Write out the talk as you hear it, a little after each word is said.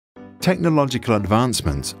Technological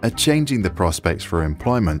advancements are changing the prospects for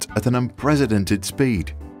employment at an unprecedented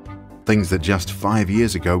speed. Things that just 5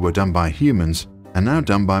 years ago were done by humans are now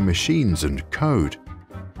done by machines and code.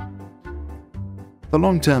 The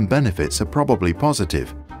long-term benefits are probably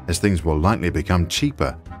positive, as things will likely become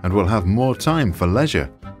cheaper and will have more time for leisure.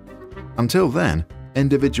 Until then,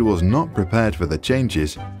 individuals not prepared for the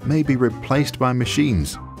changes may be replaced by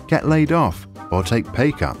machines, get laid off, or take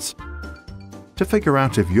pay cuts. To figure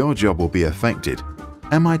out if your job will be affected,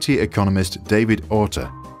 MIT economist David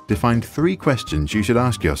Autor defined 3 questions you should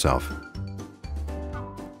ask yourself.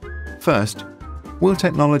 First, will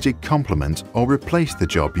technology complement or replace the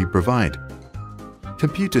job you provide?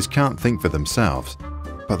 Computers can't think for themselves,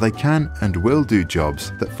 but they can and will do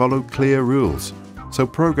jobs that follow clear rules, so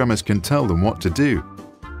programmers can tell them what to do.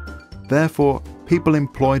 Therefore, people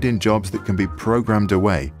employed in jobs that can be programmed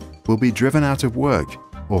away will be driven out of work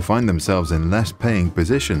or find themselves in less paying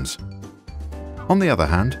positions. On the other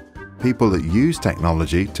hand, people that use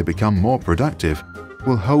technology to become more productive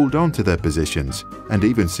will hold on to their positions and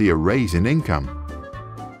even see a raise in income.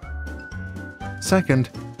 Second,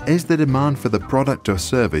 is the demand for the product or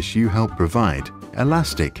service you help provide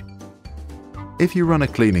elastic? If you run a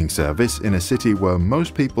cleaning service in a city where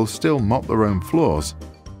most people still mop their own floors,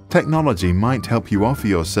 technology might help you offer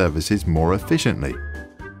your services more efficiently.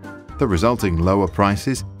 The resulting lower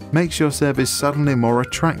prices makes your service suddenly more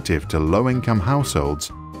attractive to low-income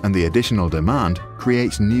households, and the additional demand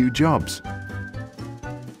creates new jobs.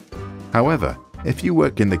 However, if you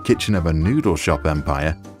work in the kitchen of a noodle shop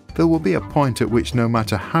empire, there will be a point at which no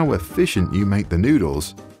matter how efficient you make the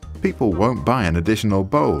noodles, people won't buy an additional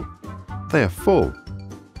bowl. They are full.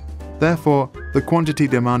 Therefore, the quantity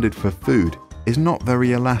demanded for food is not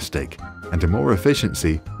very elastic, and more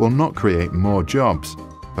efficiency will not create more jobs,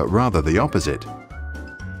 but rather the opposite.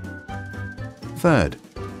 Third,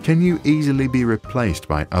 can you easily be replaced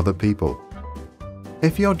by other people?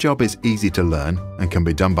 If your job is easy to learn and can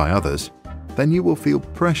be done by others, then you will feel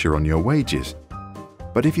pressure on your wages.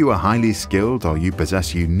 But if you are highly skilled or you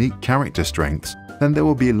possess unique character strengths, then there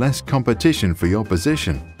will be less competition for your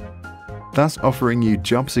position, thus offering you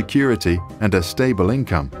job security and a stable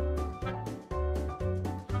income.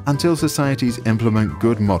 Until societies implement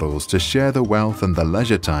good models to share the wealth and the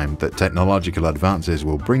leisure time that technological advances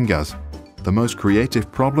will bring us, the most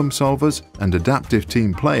creative problem solvers and adaptive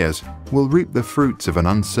team players will reap the fruits of an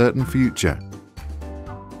uncertain future.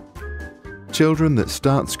 Children that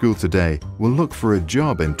start school today will look for a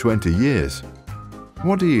job in 20 years.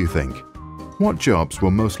 What do you think? What jobs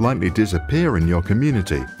will most likely disappear in your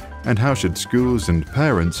community? And how should schools and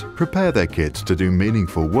parents prepare their kids to do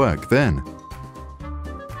meaningful work then?